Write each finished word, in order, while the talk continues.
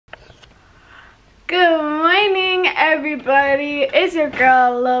everybody, it's your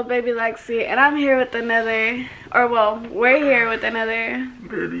girl Lil Baby Lexi, and I'm here with another, we're here with another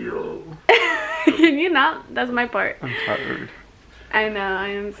video. Can you not? That's my part. I'm tired. I know, I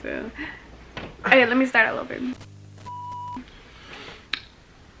am too. Okay, let me start a little bit.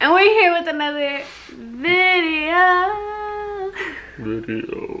 And we're here with another video.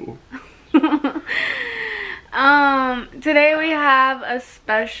 Today we have a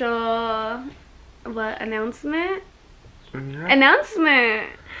special announcement? Yeah. Announcement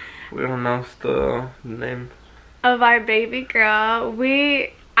We announced the name of our baby girl.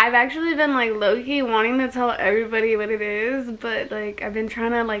 I've actually been like low-key wanting to tell everybody what it is, but like I've been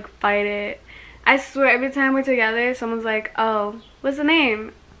trying to like fight it. I swear every time we're together someone's like, oh, what's the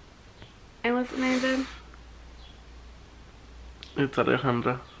name? And what's the name then? It's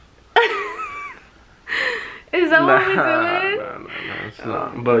Alejandra. Is that what we're doing? No, it's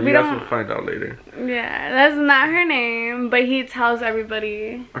not. But you guys will find out later. Yeah, that's not her name, but he tells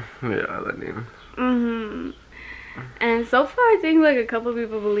everybody. Yeah, that name. And so far, I think like a couple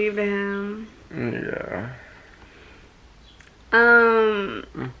people believe in Yeah.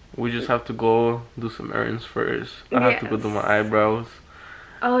 him. We just have to go do some errands first. I have to go do my eyebrows.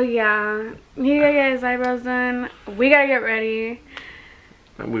 Oh yeah, he gotta get his eyebrows done. We gotta get ready.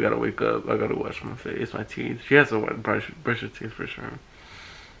 And we gotta wake up. I gotta wash my face, my teeth. She has to brush her teeth for sure.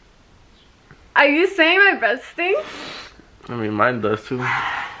 Are you saying my breath stinks? I mean, mine does too.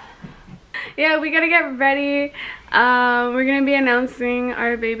 Yeah, we gotta get ready. We're gonna be announcing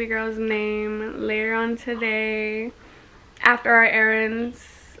our baby girl's name later on today after our errands.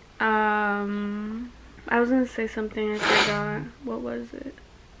 I was gonna say something, I forgot. What was it?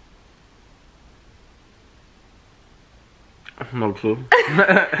 No clue. Oh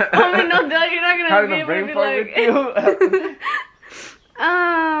my, no, duh, you're not gonna be able to be like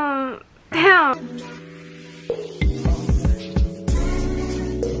damn.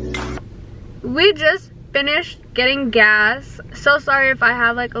 We just finished getting gas. So sorry if I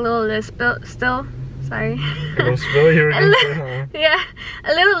have like a little lisp still. Sorry. Yeah,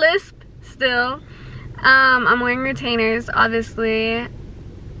 a little lisp still. I'm wearing retainers, obviously.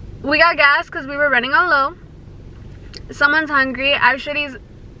 We got gas because we were running on low. Someone's hungry. I should eat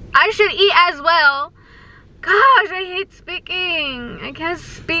as well. Gosh, I hate speaking. I can't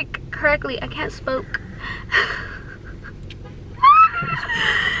speak correctly. I can't spoke.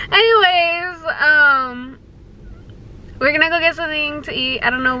 Anyways, we're gonna go get something to eat. I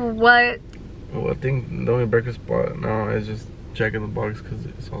don't know what. Well, I think the only breakfast spot now is just Jack in the Box because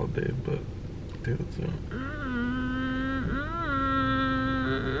it's holiday, but I think that's it.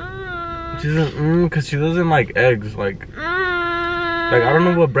 She doesn't, because she doesn't like eggs. Like I don't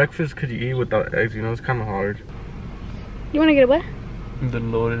know what breakfast could you eat without eggs, you know, it's kind of hard. You want to get a what? The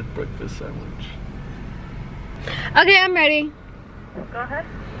loaded breakfast sandwich. Okay, I'm ready. Go ahead.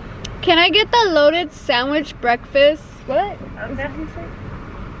 Can I get the loaded sandwich breakfast? What? Okay.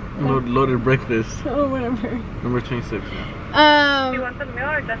 Loaded breakfast. Oh, whatever. Number 26. Do you want the meal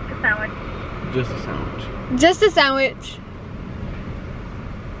or just a sandwich? Just a sandwich. Just a sandwich.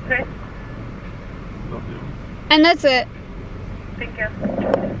 Okay. Love you. And that's it. Thank you.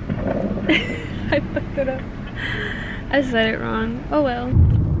 I fucked it up. I said it wrong. Oh well.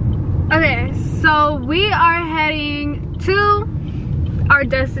 Okay, so we are heading to our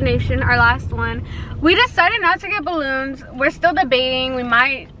destination, our last one. We decided not to get balloons. We're still debating. We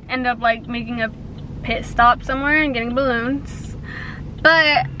might end up like making a pit stop somewhere and getting balloons.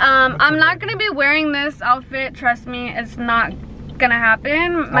 But I'm not gonna be wearing this outfit. Trust me, it's not gonna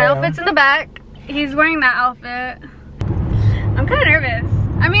happen. My outfit's in the back. He's wearing that outfit. I'm kind of nervous.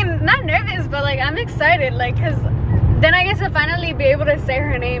 I mean, not nervous, but like I'm excited, like, cause then I get to finally be able to say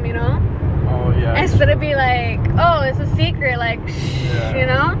her name, you know? Oh yeah. Instead of be like, oh, it's a secret, like, shh, you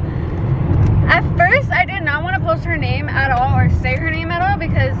know? At first, I did not want to post her name at all or say her name at all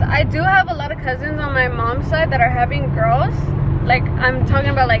because I do have a lot of cousins on my mom's side that are having girls. Like, I'm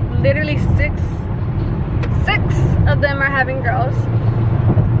talking about like literally six of them are having girls.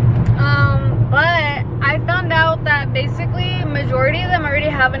 But I found out that basically majority of them already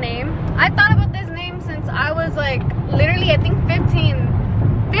have a name. I thought about this name since I was like literally I think 15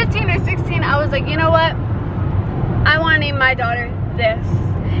 or 16. I was like, you know what? I want to name my daughter this.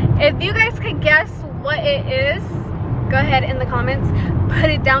 If you guys could guess what it is, go ahead in the comments. Put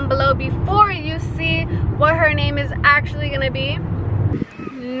it down below before you see what her name is actually going to be.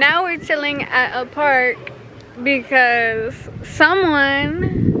 Now we're chilling at a park because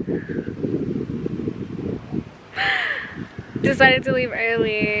someone decided to leave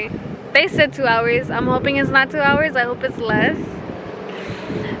early. They said 2 hours. I'm hoping it's not 2 hours. I hope it's less.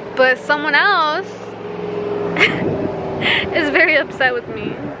 But someone else is very upset with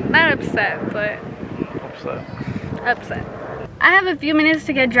me. Not upset, but upset. I have a few minutes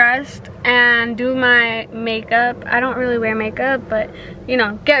to get dressed and do my makeup. I don't really wear makeup, but you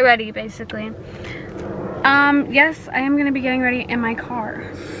know, get ready basically. Yes, I am gonna be getting ready in my car.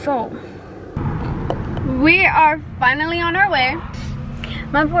 So we are finally on our way.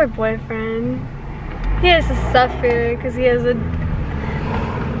 My poor boyfriend, he has to suffer because he has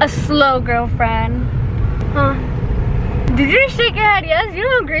a slow girlfriend. Huh? Did you just shake your head yes? You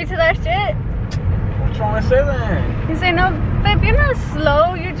don't agree to that shit? What you want to say then? You say, no, babe, you're not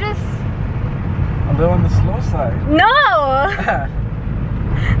slow. You're just... A little on the slow side. No!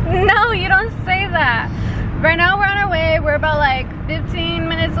 No, you don't say that. Right now we're on our way. We're about like 15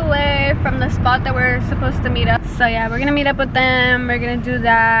 minutes away from the spot that we're supposed to meet up. So yeah, we're gonna meet up with them. We're gonna do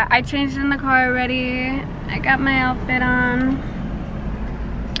that. I changed in the car already. I got my outfit on.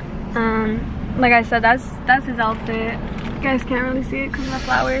 Like I said, that's his outfit. You guys can't really see it because of the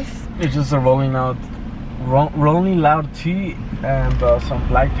flowers. It's just a rolling loud tee and some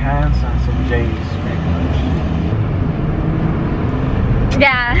black pants and some J's, pretty much.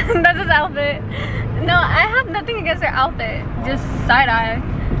 Yeah, that's his outfit. No, I have nothing against her outfit. Just side eye.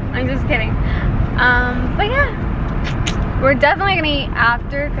 I'm just kidding. But yeah, we're definitely gonna eat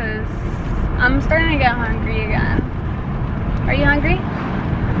after because I'm starting to get hungry again. Are you hungry?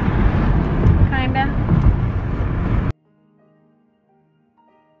 Kinda.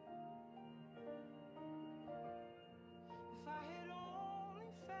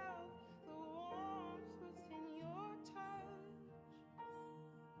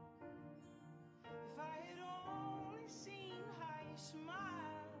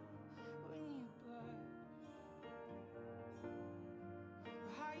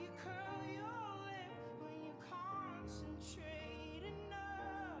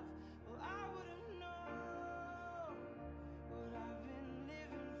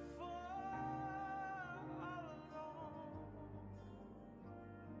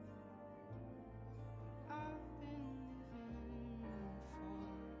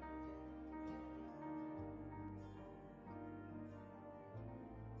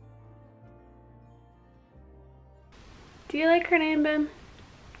 Do you like her name, Ben?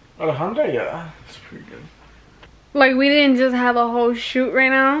 Alejandra, yeah, it's pretty good. Like, we didn't just have a whole shoot right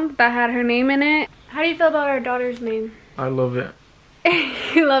now that had her name in it. How do you feel about our daughter's name? I love it.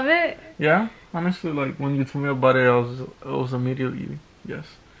 You love it? Yeah, honestly, like when you told me about it, it was immediately yes.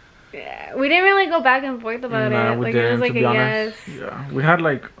 Yeah, we didn't really go back and forth about it. We like didn't, it was like to be a honest. yes. Yeah, we had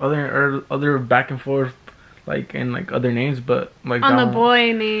like other back and forth, like in like other names, but like on the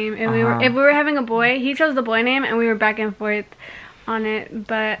boy name, and if we were having a boy, he chose the boy name, and we were back and forth on it.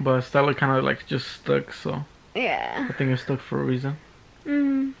 But Stella kind of like just stuck, so yeah, I think it stuck for a reason.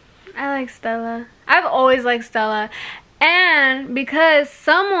 I like Stella. I've always liked Stella, and because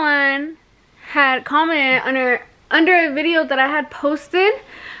someone had commented under a video that I had posted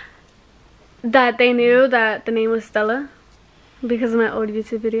that they knew that the name was Stella because of my old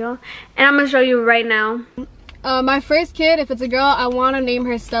YouTube video, and I'm gonna show you right now. My first kid, if it's a girl, I want to name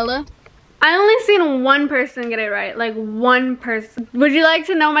her Stella. I only seen one person get it right, like one person. Would you like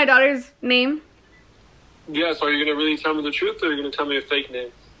to know my daughter's name? Yeah, so are you gonna really tell me the truth, or are you gonna tell me a fake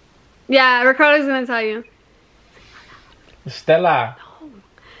name? Yeah, Ricardo's gonna tell you. Stella.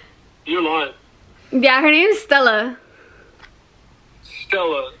 You're lying. Yeah, her name's Stella.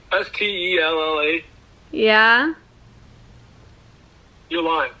 Stella. S-T-E-L-L-A. Yeah. You're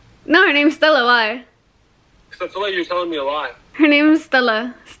lying. No, her name's Stella. Why? Because I feel like you're telling me a lie. Her name's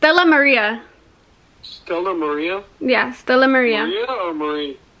Stella. Stella Maria. Stella Maria? Yeah, Stella Maria. Maria or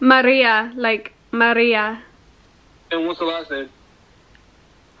Marie? Maria, like Maria. And what's the last name?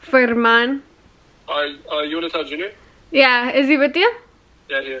 Ferman. You want to tell Junior? Yeah, is he with you?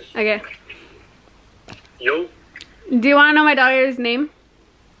 Yeah, he is. Okay. Yo. Do you want to know my daughter's name?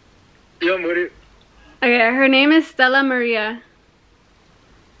 Yeah, Maria. Okay, her name is Stella Maria.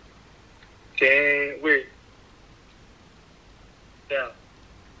 Dang, wait. Yeah.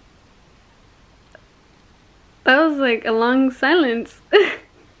 That was like a long silence.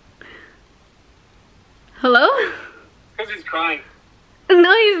 Hello? Because he's crying.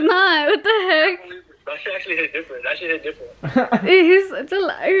 No, he's not. What the heck? That shit actually hit different. That shit hit different. He's such a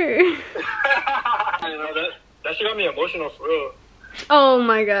liar. You know, that shit got me emotional for real. Oh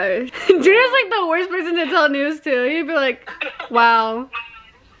my gosh. Junior's like the worst person to tell news to. He'd be like, wow.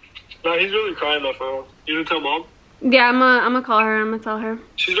 No, he's really crying though, for real. You didn't tell mom? Yeah, I'm gonna call her. I'm gonna tell her.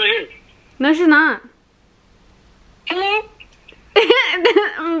 She's right here. No, she's not. Hello?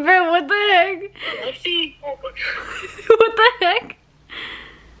 Bro, what the heck? Let's see. Oh my God. What the heck?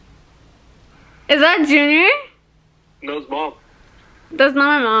 Is that Junior? No's mom. That's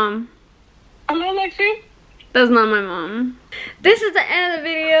not my mom. Hello, Lexi. That's not my mom. This is the end of the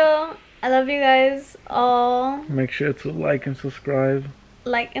video. I love you guys all. Make sure to like and subscribe.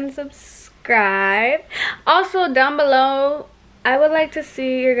 Like and subscribe. Also, down below, I would like to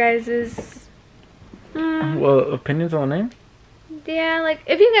see your guys's Well, opinions on the name? yeah, like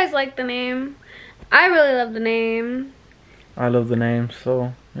if you guys like the name. I really love the name. I love the name,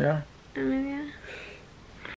 so yeah. I mean, yeah.